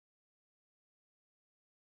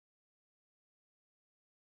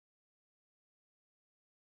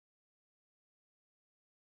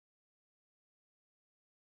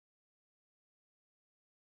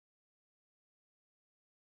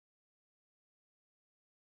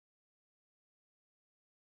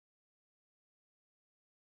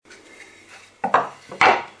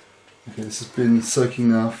Okay, this has been soaking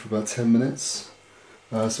now for about 10 minutes.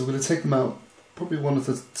 So we're going to take them out probably one at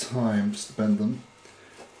a time, just to bend them.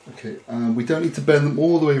 Okay, we don't need to bend them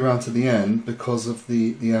all the way around to the end because of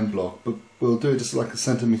the end block, but we'll do it just like a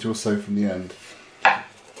centimetre or so from the end.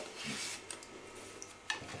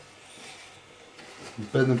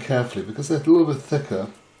 Bend them carefully because they're a little bit thicker.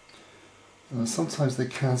 Sometimes they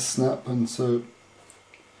can snap, and so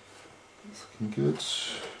it's looking good.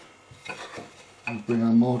 We'll bring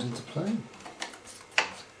our mould into play.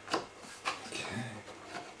 Okay.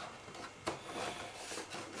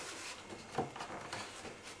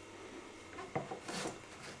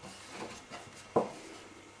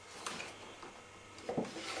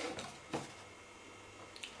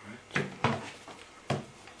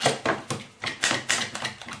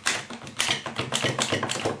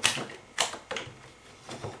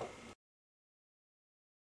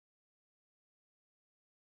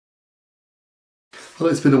 Well,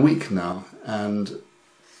 it's been a week now, and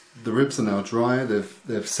the ribs are now dry.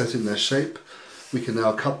 They've set in their shape. We can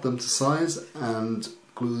now cut them to size and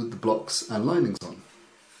glue the blocks and linings on.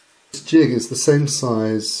 This jig is the same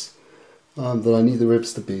size that I need the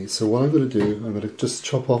ribs to be. So what I'm going to do, I'm going to just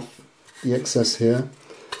chop off the excess here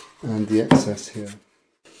and the excess here.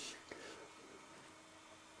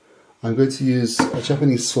 I'm going to use a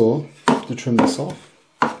Japanese saw to trim this off.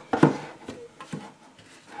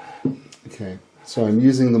 Okay. So I'm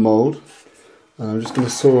using the mould, and I'm just going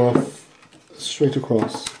to saw off straight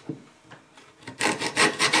across.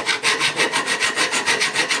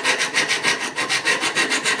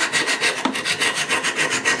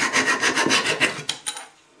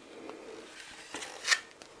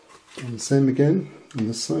 And the same again on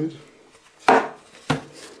this side.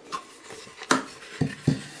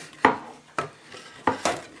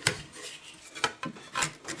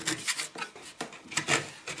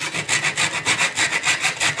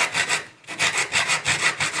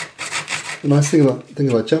 The nice thing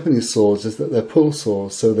about Japanese saws is that they're pull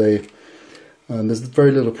saws, so there's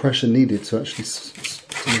very little pressure needed to actually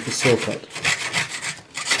make a saw cut.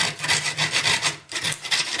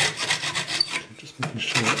 Just making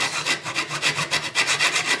sure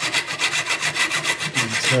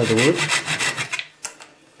it's tear the wood.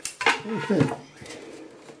 Okay.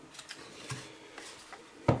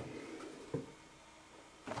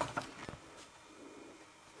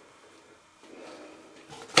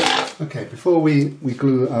 Okay, before we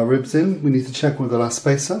glue our ribs in, we need to check we've got our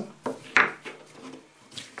spacer.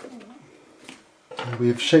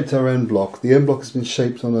 We've shaped our end block. The end block has been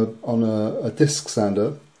shaped on a disc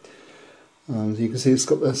sander. You can see it's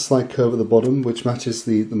got a slight curve at the bottom which matches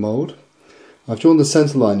the mould. I've drawn the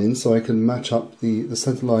centre line in so I can match up the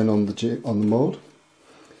centre line on the mould.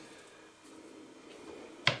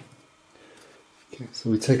 Okay, so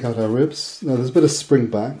we take out our ribs. Now there's a bit of spring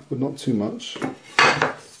back, but not too much.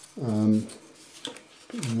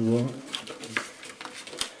 Put in the raw.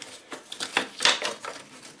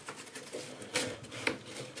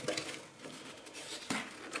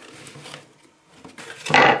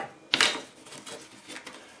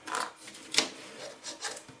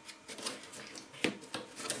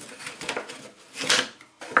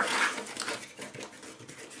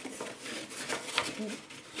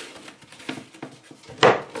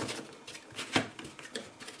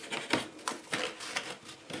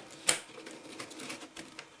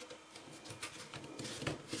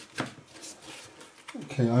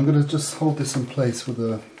 Okay, I'm going to just hold this in place with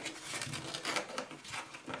a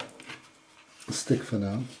stick for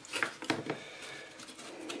now.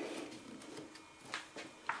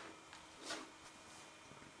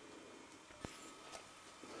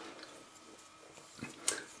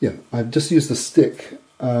 Yeah, I've just used a stick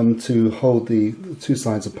to hold the two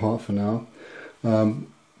sides apart for now.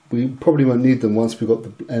 We probably won't need them once we've got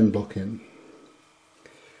the end block in.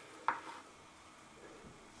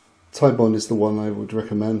 Titebond is the one I would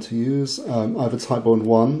recommend to use, either Titebond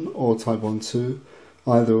 1 or Titebond 2,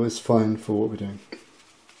 either is fine for what we're doing.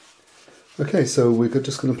 Okay, so we're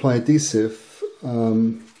just going to apply adhesive.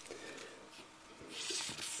 I'm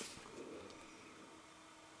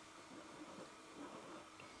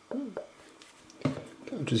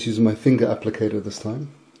just using my finger applicator this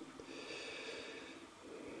time.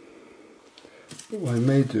 What I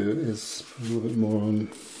may do is put a little bit more on.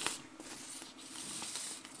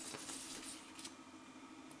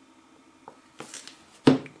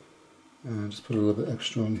 And just put a little bit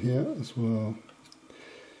extra on here as well.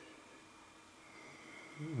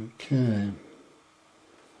 Okay,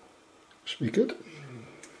 should be good.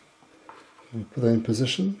 Put that in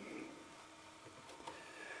position.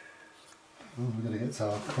 Oh, we're going to get to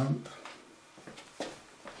our clamp.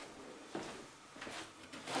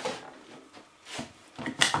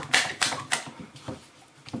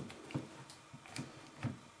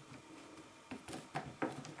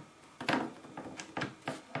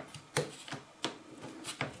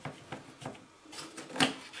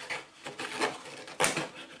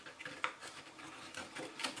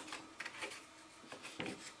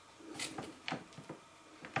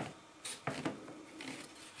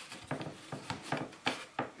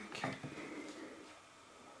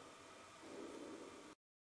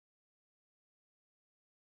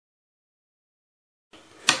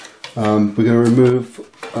 We're going to remove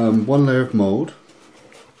one layer of mould,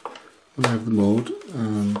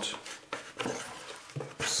 and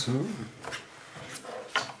so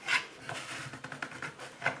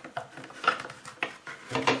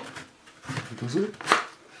does it?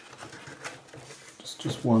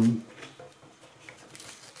 Just one.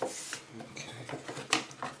 Okay.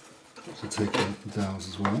 So take out the dowels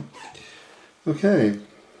as well. Okay.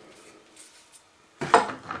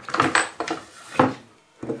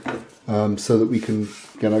 So that we can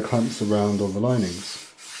get our clamps around all the linings.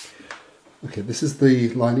 Okay, this is the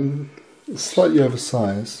lining, it's slightly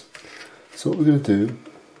oversized. So what we're going to do,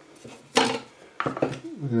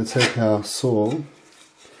 we're going to take our saw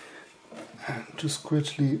and just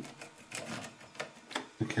gradually,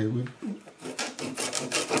 okay, there.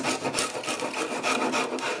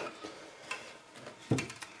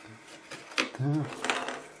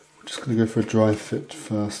 We're just going to go for a dry fit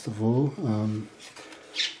first of all.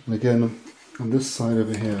 And again, on this side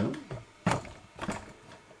over here,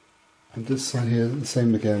 and this side here, the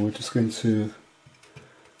same again, we're just going to...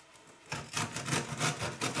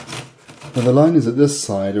 Now the linings at this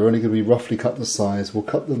side are only going to be roughly cut to size. We'll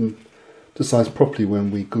cut them to size properly when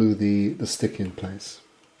we glue the stick in place.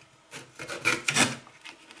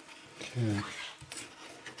 Okay.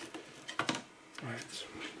 Right,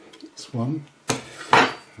 this one,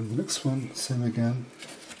 and the next one, same again.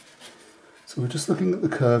 So we're just looking at the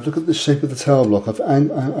curve. Look at the shape of the towel block. I've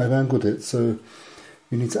angled it, so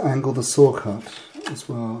you need to angle the saw cut as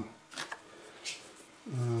well.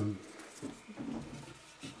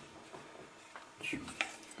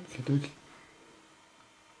 Okay,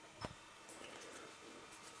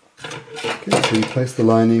 so you place the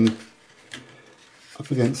lining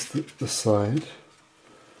up against the side.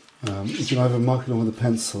 You can either mark it on with a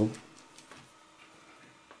pencil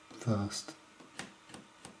first.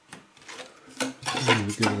 And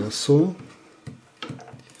we give it a saw.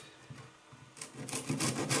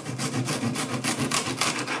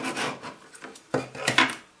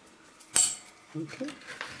 Okay,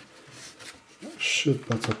 that should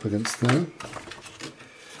butt up against there.